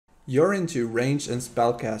You're into ranged and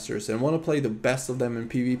spellcasters and want to play the best of them in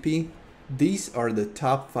PvP? These are the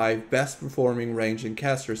top 5 best performing range and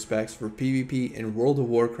caster specs for PvP in World of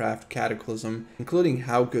Warcraft Cataclysm, including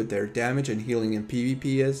how good their damage and healing in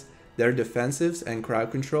PvP is, their defensives and crowd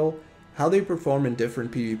control, how they perform in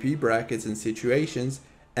different PvP brackets and situations,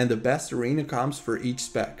 and the best arena comps for each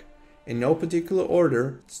spec. In no particular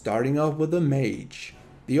order, starting off with the Mage.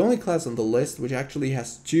 The only class on the list which actually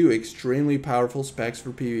has 2 extremely powerful specs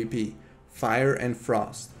for PvP, Fire and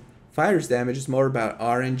Frost. Fire's damage is more about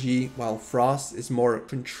RNG, while Frost is more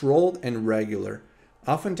controlled and regular.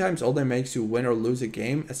 Oftentimes all that makes you win or lose a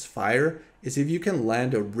game as Fire is if you can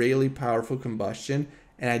land a really powerful combustion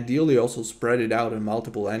and ideally also spread it out on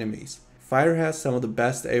multiple enemies. Fire has some of the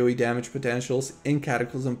best AoE damage potentials in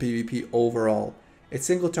Cataclysm PvP overall. Its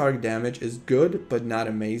single target damage is good but not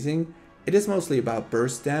amazing. It is mostly about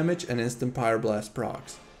burst damage and instant pyroblast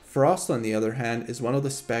procs. Frost on the other hand is one of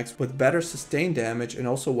the specs with better sustained damage and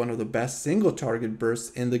also one of the best single target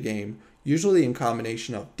bursts in the game, usually in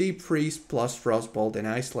combination of Deep Freeze plus Frostbolt and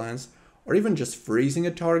Ice Lance, or even just freezing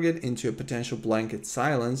a target into a potential blanket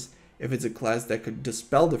silence if it's a class that could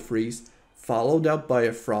dispel the freeze, followed up by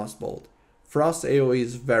a Frostbolt. Frost AoE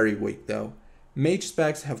is very weak though. Mage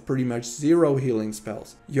specs have pretty much 0 healing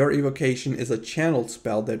spells. Your evocation is a channeled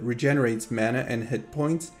spell that regenerates mana and hit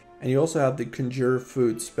points, and you also have the Conjure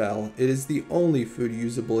Food spell. It is the only food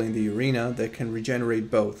usable in the arena that can regenerate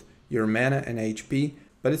both your mana and HP,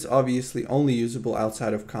 but it's obviously only usable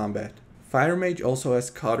outside of combat. Fire Mage also has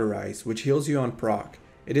Cauterize, which heals you on proc.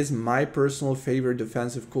 It is my personal favorite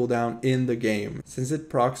defensive cooldown in the game, since it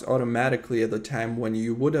procs automatically at the time when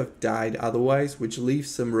you would have died otherwise, which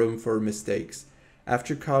leaves some room for mistakes.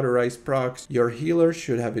 After Cauterize procs, your healer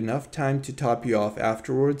should have enough time to top you off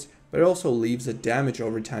afterwards, but it also leaves a damage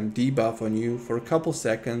over time debuff on you for a couple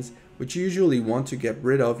seconds, which you usually want to get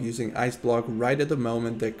rid of using Ice Block right at the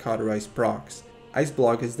moment that Cauterize procs. Ice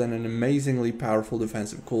Block is then an amazingly powerful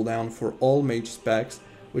defensive cooldown for all mage specs,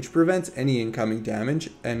 which prevents any incoming damage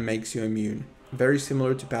and makes you immune. Very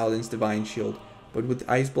similar to Paladin's Divine Shield, but with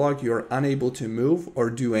Ice Block you are unable to move or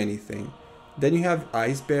do anything. Then you have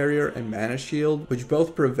Ice Barrier and Mana Shield, which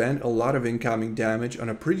both prevent a lot of incoming damage on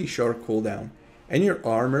a pretty short cooldown. And your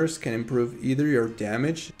armors can improve either your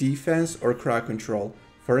damage, defense, or crowd control.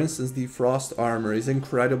 For instance, the Frost armor is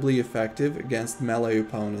incredibly effective against melee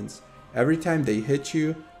opponents. Every time they hit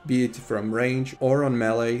you, be it from range or on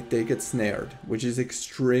melee, they get snared, which is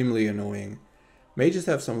extremely annoying. Mages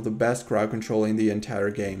have some of the best crowd control in the entire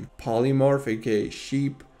game. Polymorph aka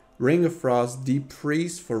Sheep, Ring of Frost, Deep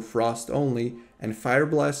Freeze for Frost only, and Fire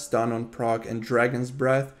Blast Stun on proc and Dragon's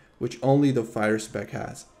Breath, which only the Fire spec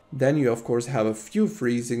has. Then you of course have a few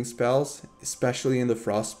freezing spells, especially in the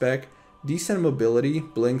Frost spec, Decent Mobility,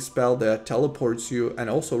 Blink spell that teleports you and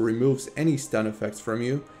also removes any stun effects from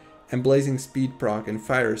you, and Blazing Speed proc and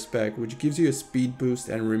Fire spec, which gives you a speed boost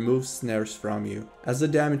and removes snares from you. As the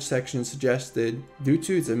damage section suggested, due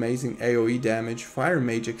to its amazing AoE damage, Fire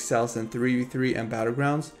Mage excels in 3v3 and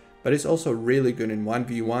Battlegrounds, but is also really good in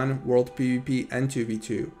 1v1, World PvP and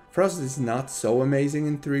 2v2. Frost is not so amazing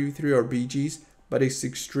in 3v3 or BGs, but is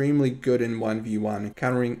extremely good in 1v1,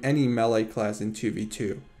 countering any melee class in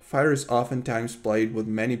 2v2. Fire is oftentimes played with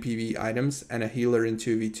many PvE items and a healer in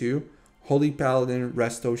 2v2, Holy Paladin,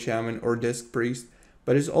 Resto Shaman or Disc Priest,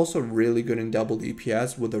 but is also really good in double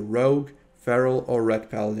DPS with a Rogue, Feral or Red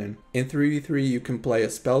Paladin. In 3v3 you can play a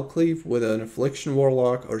Spell Cleave with an Affliction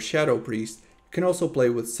Warlock or Shadow Priest. You can also play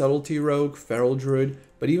with Subtlety Rogue, Feral Druid,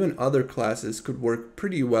 but even other classes could work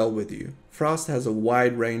pretty well with you. Frost has a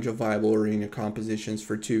wide range of viable arena compositions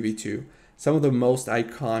for 2v2. Some of the most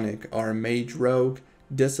iconic are Mage Rogue,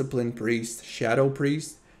 Discipline Priest, Shadow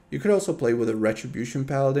Priest. You could also play with a Retribution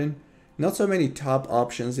Paladin. Not so many top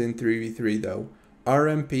options in 3v3 though.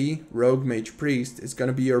 RMP, Rogue Mage Priest, is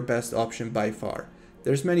gonna be your best option by far.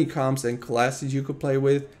 There's many comps and classes you could play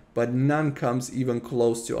with, but none comes even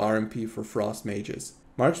close to RMP for Frost Mages.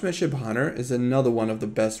 Marksmanship Hunter is another one of the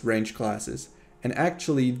best range classes, and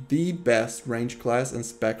actually the best range class and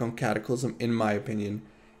spec on Cataclysm in my opinion.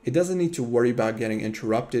 It doesn't need to worry about getting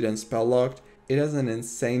interrupted and spell locked. It has an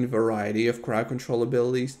insane variety of crowd control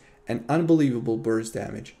abilities and unbelievable burst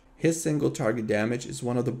damage. His single target damage is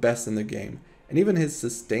one of the best in the game, and even his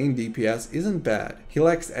sustained DPS isn't bad. He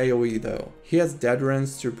lacks AoE though. He has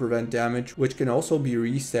Deterrence to prevent damage, which can also be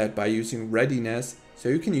reset by using Readiness, so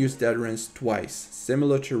you can use Deterrence twice,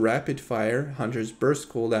 similar to Rapid Fire, Hunter's burst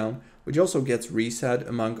cooldown, which also gets reset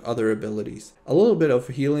among other abilities. A little bit of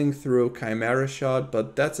healing through Chimera Shot,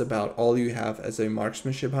 but that's about all you have as a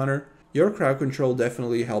Marksmanship Hunter. Your crowd control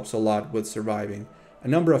definitely helps a lot with surviving. a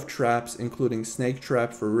number of traps including Snake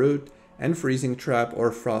Trap for Root, and Freezing Trap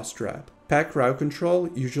or Frost Trap. Pack crowd control,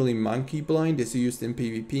 usually Monkey Blind, is used in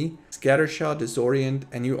PvP, Scattershot, Disorient,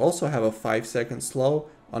 and you also have a 5-second slow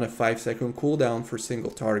on a 5-second cooldown for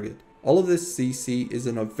single target. All of this CC is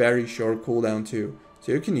in a very short cooldown too,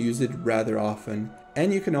 so you can use it rather often,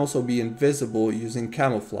 and you can also be invisible using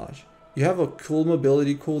Camouflage. You have a cool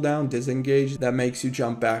mobility cooldown, Disengage, that makes you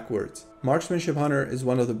jump backwards. Marksmanship Hunter is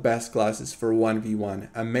one of the best classes for 1v1,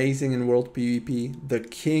 amazing in World PvP, the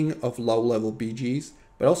king of low level BGs,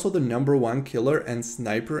 but also the #1 killer and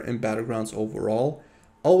sniper in Battlegrounds overall.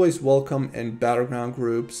 Always welcome in Battleground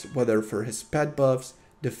groups, whether for his pet buffs,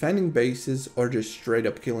 defending bases, or just straight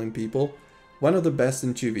up killing people. One of the best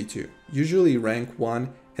in 2v2, usually rank 1,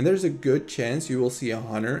 and there's a good chance you will see a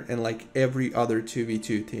Hunter in like every other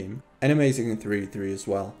 2v2 team. And amazing in 3v3 as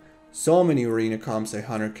well. So many arena comps a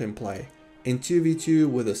Hunter can play. In 2v2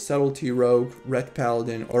 with a Subtlety Rogue, Red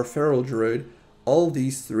Paladin, or Feral Druid, all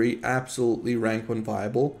these three absolutely rank 1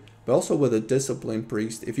 viable, but also with a Discipline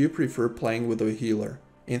Priest if you prefer playing with a healer.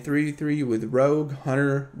 In 3v3 with Rogue,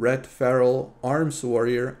 Hunter, Red Feral, Arms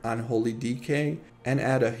Warrior, Unholy DK, and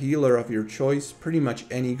add a healer of your choice, pretty much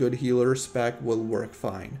any good healer spec will work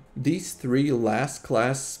fine. These three last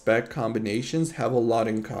class spec combinations have a lot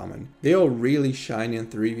in common. They all really shine in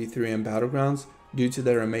 3v3 and Battlegrounds due to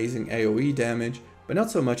their amazing AoE damage, but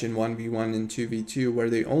not so much in 1v1 and 2v2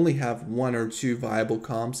 where they only have 1 or 2 viable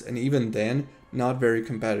comps, and even then, not very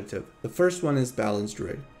competitive. The first one is Balance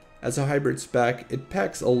Druid. As a hybrid spec, it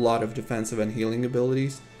packs a lot of defensive and healing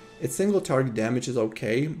abilities. Its single target damage is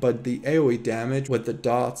okay, but the AoE damage with the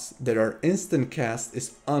dots that are instant cast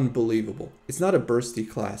is unbelievable. It's not a bursty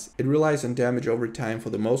class, it relies on damage over time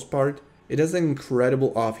for the most part. It has an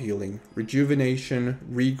incredible off healing, rejuvenation,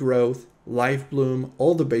 regrowth, life bloom,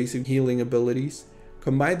 all the basic healing abilities.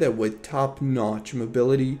 Combine that with top-notch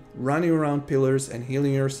mobility, running around pillars and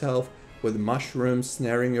healing yourself with mushrooms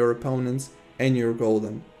snaring your opponents, and you're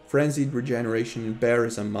golden. Frenzied Regeneration in Bear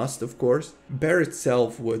is a must, of course. Bear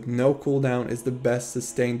itself with no cooldown is the best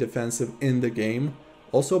sustained defensive in the game.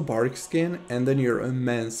 Also Bark Skin, and then your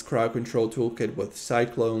immense crowd control toolkit with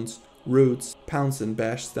Cyclones, Roots, Pounce and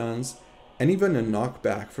Bash stuns, and even a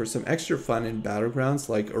knockback for some extra fun in Battlegrounds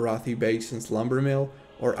like Arathi Basin's Lumber Mill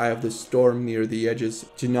or Eye of the Storm near the edges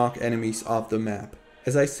to knock enemies off the map.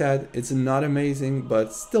 As I said, it's not amazing,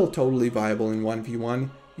 but still totally viable in 1v1.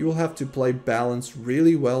 You will have to play Balance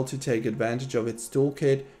really well to take advantage of its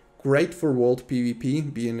toolkit. Great for World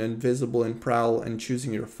PvP, being invisible in Prowl and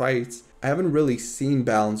choosing your fights. I haven't really seen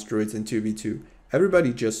Balance Druids in 2v2.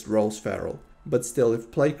 Everybody just rolls Feral. But still, if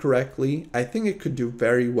played correctly, I think it could do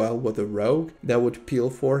very well with a Rogue that would peel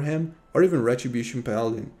for him, or even Retribution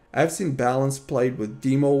Paladin. I've seen Balance played with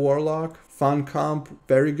Demo Warlock, fun comp,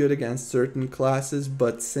 very good against certain classes,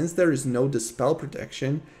 but since there is no Dispel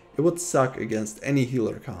protection, it would suck against any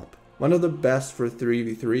healer comp. One of the best for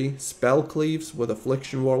 3v3, Spell Cleaves with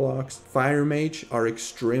Affliction Warlocks, Fire Mage are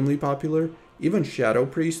extremely popular, even Shadow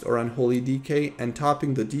Priest or Unholy DK, and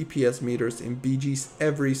topping the DPS meters in BGs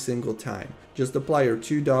every single time. Just apply your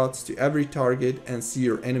 2 dots to every target and see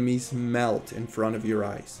your enemies melt in front of your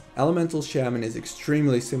eyes. Elemental Shaman is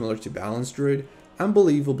extremely similar to Balance Druid,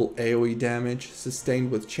 unbelievable AoE damage,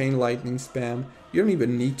 sustained with Chain Lightning spam. You don't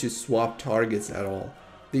even need to swap targets at all.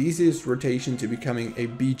 The easiest rotation to becoming a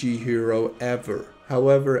BG hero ever.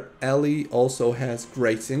 However, Ellie also has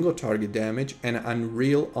great single target damage and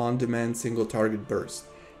unreal on-demand single target burst.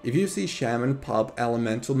 If you see Shaman pop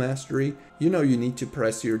Elemental Mastery, you know you need to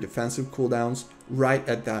press your defensive cooldowns right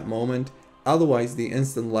at that moment, otherwise the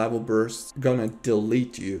instant level burst's gonna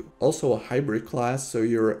delete you. Also a hybrid class, so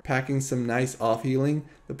you're packing some nice off healing.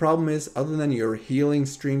 The problem is, other than your healing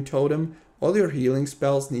stream totem, all your healing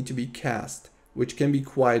spells need to be cast, which can be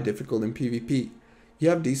quite difficult in PvP. You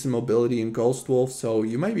have decent mobility in Ghost Wolf, so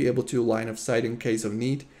you might be able to line of sight in case of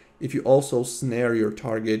need if you also snare your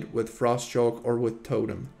target with Frost Choke or with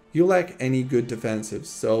Totem. You lack any good defensives,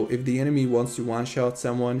 so if the enemy wants to one-shot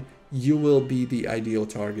someone, you will be the ideal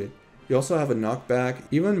target. You also have a knockback,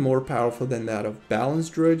 even more powerful than that of Balance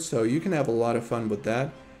Druid, so you can have a lot of fun with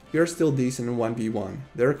that. You're still decent in 1v1.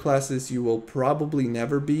 There are classes you will probably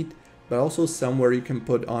never beat, but also somewhere you can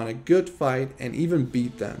put on a good fight and even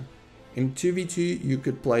beat them. In 2v2 you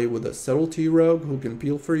could play with a Subtlety Rogue who can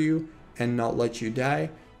peel for you and not let you die,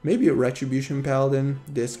 maybe a Retribution Paladin,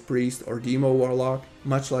 Disc Priest or Demo Warlock,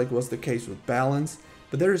 much like was the case with Balance,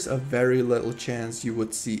 but there is a very little chance you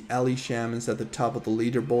would see Ellie Shamans at the top of the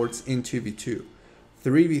leaderboards in 2v2.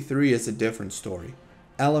 3v3 is a different story.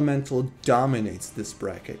 Elemental dominates this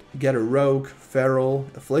bracket. Get a Rogue, Feral,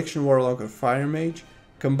 Affliction Warlock or Fire Mage,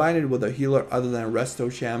 combine it with a healer other than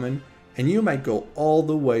Resto Shaman, and you might go all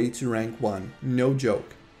the way to rank 1, no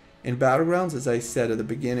joke. In Battlegrounds, as I said at the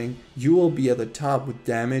beginning, you will be at the top with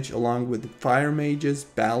damage along with Fire Mages,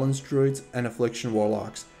 Balance Druids, and Affliction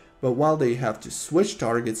Warlocks. But while they have to switch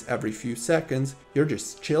targets every few seconds, you're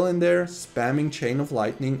just chilling there, spamming Chain of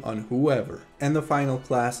Lightning on whoever. And the final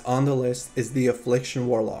class on the list is the Affliction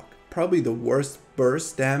Warlock. Probably the worst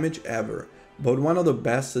burst damage ever, but one of the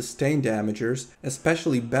best sustained damagers,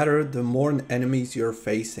 especially better the more enemies you're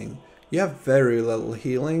facing. You have very little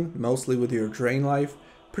healing, mostly with your Drain Life,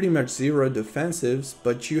 pretty much zero defensives,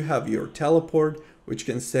 but you have your teleport, which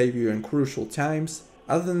can save you in crucial times.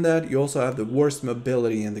 Other than that, you also have the worst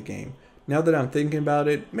mobility in the game. Now that I'm thinking about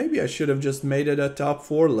it, maybe I should have just made it a top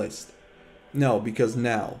 4 list. No, because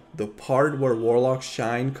now, the part where Warlocks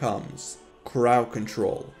shine comes. Crowd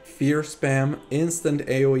control, fear spam, instant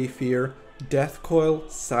AoE fear, death coil,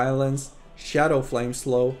 silence, shadow flame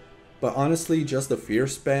slow, but honestly just the fear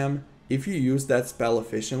spam. If you use that spell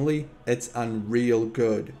efficiently, it's unreal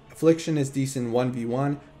good. Affliction is decent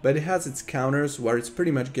 1v1, but it has its counters where it's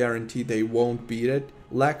pretty much guaranteed they won't beat it.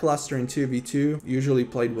 Lackluster in 2v2, usually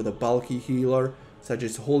played with a bulky healer, such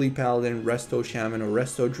as Holy Paladin, Resto Shaman, or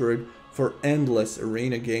Resto Druid for endless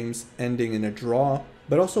arena games ending in a draw,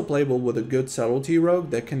 but also playable with a good subtlety rogue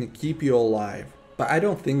that can keep you alive. But I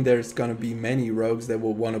don't think there's gonna be many rogues that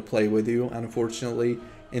will want to play with you, unfortunately.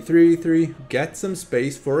 In 3v3, get some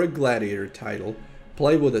space for a gladiator title.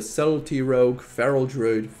 Play with a subtlety rogue, feral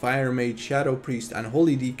druid, fire mage, shadow priest,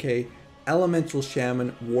 unholy DK, elemental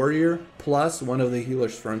shaman, warrior, plus one of the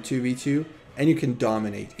healers from 2v2, and you can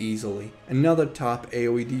dominate easily. Another top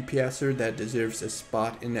AoE DPSer that deserves a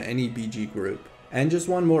spot in any BG group. And just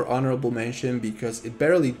one more honorable mention because it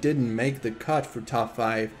barely didn't make the cut for top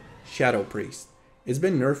 5, Shadow Priest. It's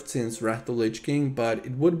been nerfed since Wrath of the Lich King, but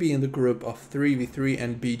it would be in the group of 3v3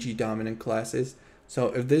 and BG dominant classes. So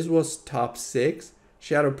if this was top 6,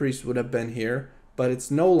 Shadow Priest would have been here, but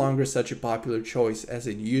it's no longer such a popular choice as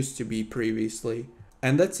it used to be previously.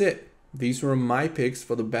 And that's it. These were my picks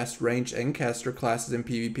for the best ranged and caster classes in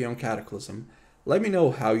PvP on Cataclysm. Let me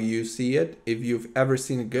know how you see it, if you've ever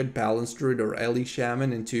seen a good balanced druid or Ellie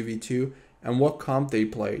Shaman in 2v2, and what comp they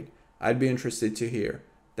played. I'd be interested to hear.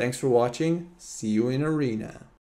 Thanks for watching, see you in Arena.